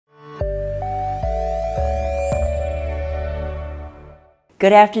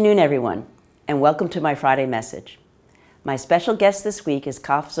Good afternoon, everyone, and welcome to my Friday message. My special guest this week is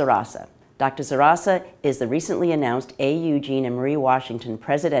Kafui Dzirasa. Dr. Dzirasa is the recently announced A. Eugene and Mary Washington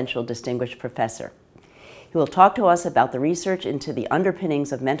Presidential Distinguished Professor. He will talk to us about the research into the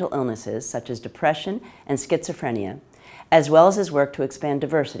underpinnings of mental illnesses such as depression and schizophrenia, as well as his work to expand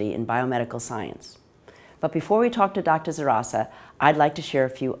diversity in biomedical science. But before we talk to Dr. Dzirasa, I'd like to share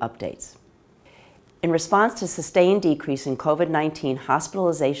a few updates. In response to sustained decrease in COVID-19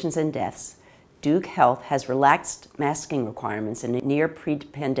 hospitalizations and deaths, Duke Health has relaxed masking requirements in a near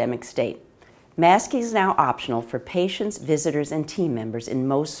pre-pandemic state. Masking is now optional for patients, visitors, and team members in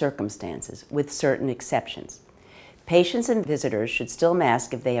most circumstances, with certain exceptions. Patients and visitors should still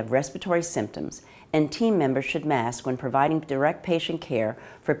mask if they have respiratory symptoms, and team members should mask when providing direct patient care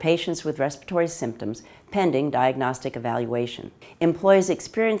for patients with respiratory symptoms pending diagnostic evaluation. Employees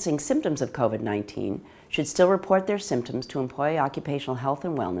experiencing symptoms of COVID-19 should still report their symptoms to Employee Occupational Health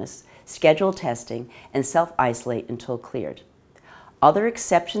and Wellness, schedule testing, and self-isolate until cleared. Other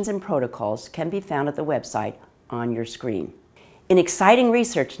exceptions and protocols can be found at the website on your screen. In exciting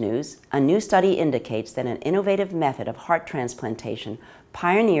research news, a new study indicates that an innovative method of heart transplantation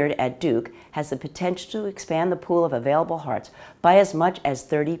pioneered at Duke has the potential to expand the pool of available hearts by as much as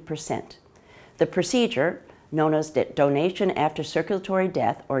 30%. The procedure, known as donation after circulatory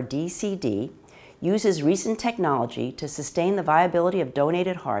death, or DCD, uses recent technology to sustain the viability of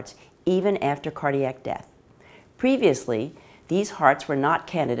donated hearts even after cardiac death. Previously, these hearts were not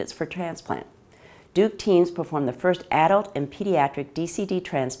candidates for transplant. Duke teams performed the first adult and pediatric DCD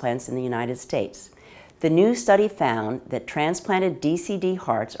transplants in the United States. The new study found that transplanted DCD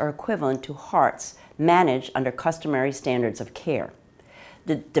hearts are equivalent to hearts managed under customary standards of care.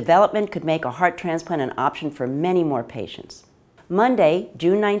 The development could make a heart transplant an option for many more patients. Monday,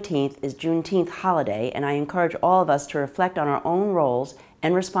 June 19th, is Juneteeth holiday, and I encourage all of us to reflect on our own roles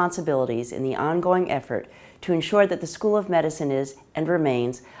and responsibilities in the ongoing effort to ensure that the School of Medicine is and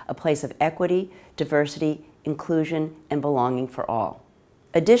remains a place of equity, diversity, inclusion, and belonging for all.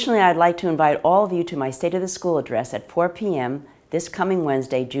 Additionally, I'd like to invite all of you to my State of the School address at 4 p.m. this coming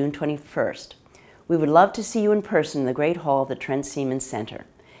Wednesday, June 21st. We would love to see you in person in the Great Hall of the Trent Seaman Center.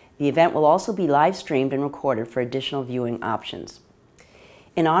 The event will also be live streamed and recorded for additional viewing options.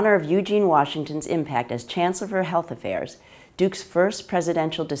 In honor of Eugene Washington's impact as Chancellor for Health Affairs, Duke's first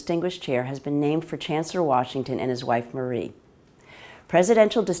Presidential Distinguished Chair has been named for Chancellor Washington and his wife Marie.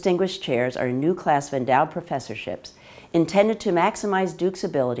 Presidential Distinguished Chairs are a new class of endowed professorships intended to maximize Duke's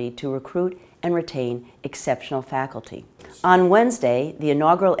ability to recruit and retain exceptional faculty. On Wednesday, the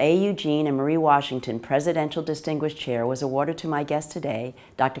inaugural A. Eugene and Mary Washington Presidential Distinguished Chair was awarded to my guest today,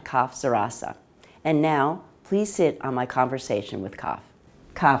 Dr. Kafui Dzirasa. And now, please sit on my conversation with Kaf.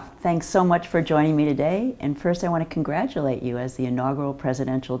 Kaf, thanks so much for joining me today. And first, I want to congratulate you as the inaugural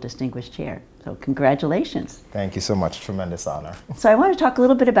Presidential Distinguished Chair. So congratulations. Thank you so much. Tremendous honor. So I want to talk a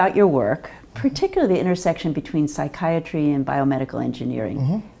little bit about your work, particularly the intersection between psychiatry and biomedical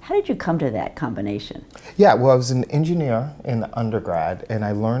engineering. How did you come to that combination? Yeah, well, I was an engineer in undergrad, and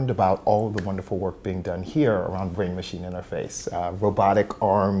I learned about all of the wonderful work being done here around brain-machine interface, robotic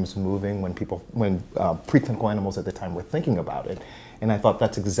arms moving when preclinical animals at the time were thinking about it. And I thought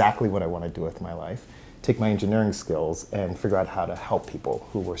that's exactly what I want to do with my life. Take my engineering skills and figure out how to help people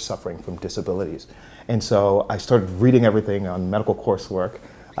who were suffering from disabilities. And so I started reading everything on medical coursework.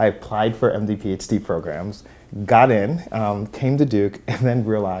 I applied for MD, PhD programs, got in, came to Duke, and then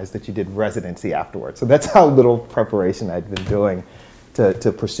realized that you did residency afterwards. So that's how little preparation I'd been doing to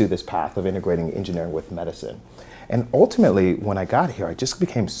pursue this path of integrating engineering with medicine. And ultimately, when I got here, I just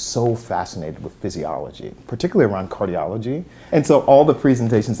became so fascinated with physiology, particularly around cardiology. And so all the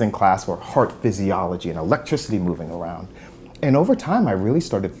presentations in class were heart physiology and electricity moving around. And over time, I really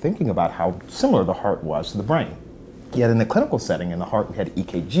started thinking about how similar the heart was to the brain. Yet in the clinical setting, in the heart, we had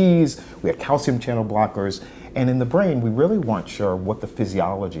EKGs, we had calcium channel blockers, and in the brain, we really weren't sure what the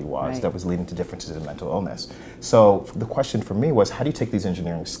physiology was that was leading to differences in mental illness. So the question for me was, how do you take these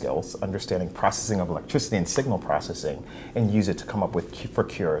engineering skills, understanding processing of electricity and signal processing, and use it to come up with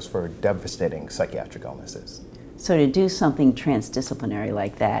cures for devastating psychiatric illnesses? So to do something transdisciplinary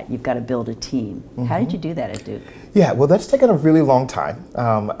like that, you've got to build a team. How did you do that at Duke? Yeah, well, that's taken a really long time.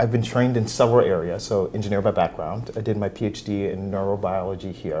 I've been trained in several areas, so engineer by background. I did my PhD in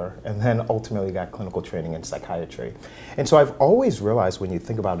neurobiology here, and then ultimately got clinical training in psychiatry. And so I've always realized when you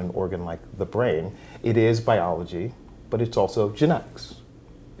think about an organ like the brain, it is biology, but it's also genetics.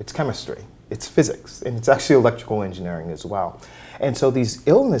 It's chemistry. It's physics, and it's actually electrical engineering as well. And so these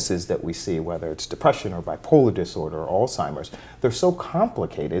illnesses that we see, whether it's depression or bipolar disorder or Alzheimer's, they're so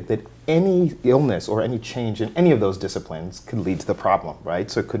complicated that any illness or any change in any of those disciplines could lead to the problem,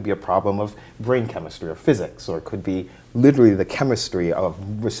 right? So it could be a problem of brain chemistry or physics, or it could be literally the chemistry of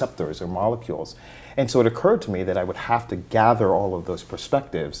receptors or molecules. And so it occurred to me that I would have to gather all of those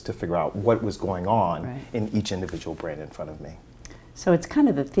perspectives to figure out what was going on in each individual brain in front of me. So it's kind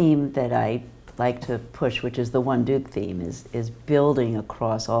of the theme that I like to push, which is the One Duke theme, is building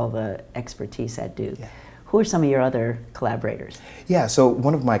across all the expertise at Duke. Yeah. Who are some of your other collaborators? Yeah, so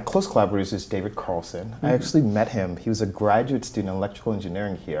one of my close collaborators is David Carlson. I actually met him. He was a graduate student in electrical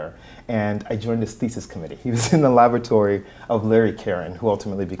engineering here, and I joined his thesis committee. He was in the laboratory of Larry Karen, who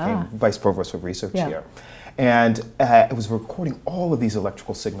ultimately became vice provost of research here. And it was recording all of these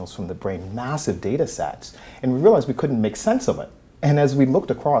electrical signals from the brain, massive data sets, and we realized we couldn't make sense of it. And as we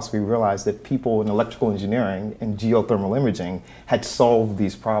looked across, we realized that people in electrical engineering and geothermal imaging had solved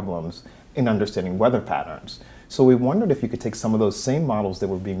these problems in understanding weather patterns. So we wondered if you could take some of those same models that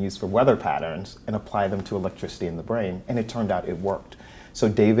were being used for weather patterns and apply them to electricity in the brain, and it turned out it worked. So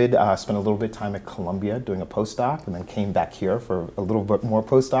David spent a little bit of time at Columbia doing a postdoc, and then came back here for a little bit more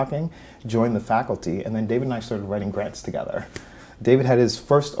postdocing, joined the faculty, and then David and I started writing grants together. David had his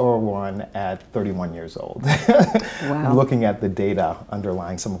first R1 at 31 years old, looking at the data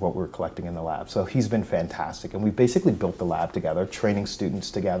underlying some of what we were collecting in the lab. So he's been fantastic, and we basically built the lab together, training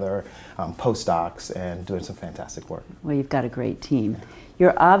students together, postdocs, and doing some fantastic work. Well, you've got a great team.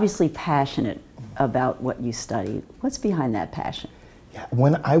 You're obviously passionate about what you study. What's behind that passion? Yeah,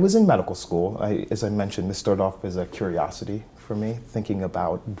 when I was in medical school, as I mentioned, this started off as a curiosity for me, thinking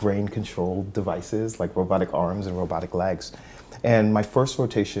about brain-controlled devices like robotic arms and robotic legs. And my first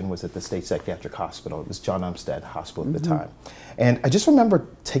rotation was at the State Psychiatric Hospital. It was John Umstead Hospital at the time. And I just remember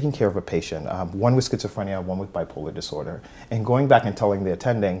taking care of a patient, one with schizophrenia, one with bipolar disorder, and going back and telling the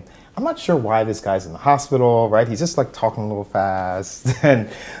attending, I'm not sure why this guy's in the hospital, right? He's just like talking a little fast, and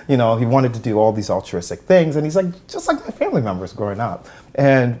you know, he wanted to do all these altruistic things, and he's like, just like my family members growing up.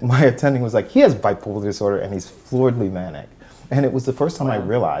 And my attending was like, he has bipolar disorder and he's fluidly manic. And it was the first time I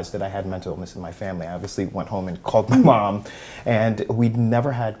realized that I had mental illness in my family. I obviously went home and called my mom, and we'd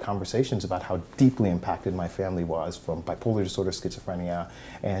never had conversations about how deeply impacted my family was from bipolar disorder, schizophrenia,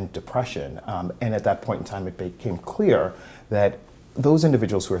 and depression. And at that point in time, it became clear that those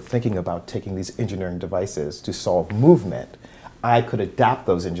individuals who are thinking about taking these engineering devices to solve movement, I could adapt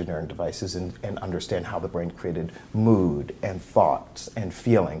those engineering devices and understand how the brain created mood and thoughts and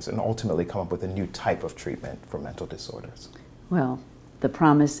feelings, and ultimately come up with a new type of treatment for mental disorders. Well, the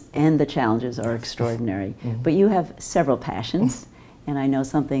promise and the challenges are extraordinary. But you have several passions, and I know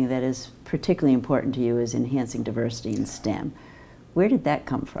something that is particularly important to you is enhancing diversity in STEM. Where did that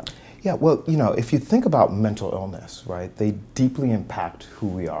come from? Yeah, well, you know, if you think about mental illness, right, they deeply impact who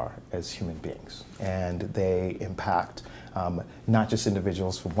we are as human beings. And they impact not just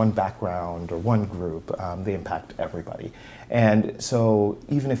individuals from one background or one group, they impact everybody. And so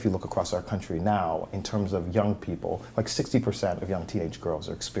even if you look across our country now, in terms of young people, like 60% of young teenage girls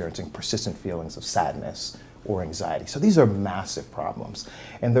are experiencing persistent feelings of sadness or anxiety. So these are massive problems.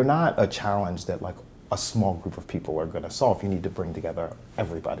 And they're not a challenge that like a small group of people are going to solve. You need to bring together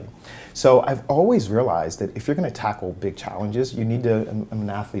everybody. So I've always realized that if you're going to tackle big challenges, you need to, I'm an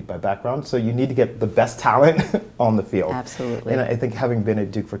athlete by background, so you need to get the best talent on the field. Absolutely. And I think having been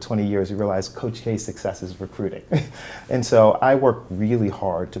at Duke for 20 years, you realize Coach K's success is recruiting. And so I work really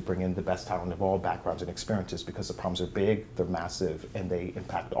hard to bring in the best talent of all backgrounds and experiences, because the problems are big, they're massive, and they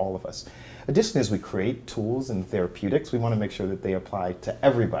impact all of us. Additionally, as we create tools and therapeutics, we want to make sure that they apply to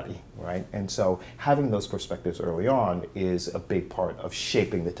everybody, right? And so having those perspectives early on is a big part of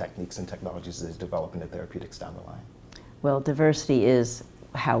shaping the techniques and technologies that is developing the therapeutics down the line. Well, diversity is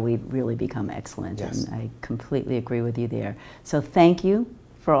how we really become excellent, Yes. and I completely agree with you there. So thank you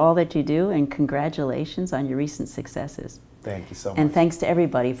for all that you do, and congratulations on your recent successes. Thank you so much. And thanks to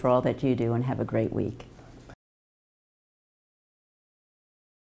everybody for all that you do, and have a great week.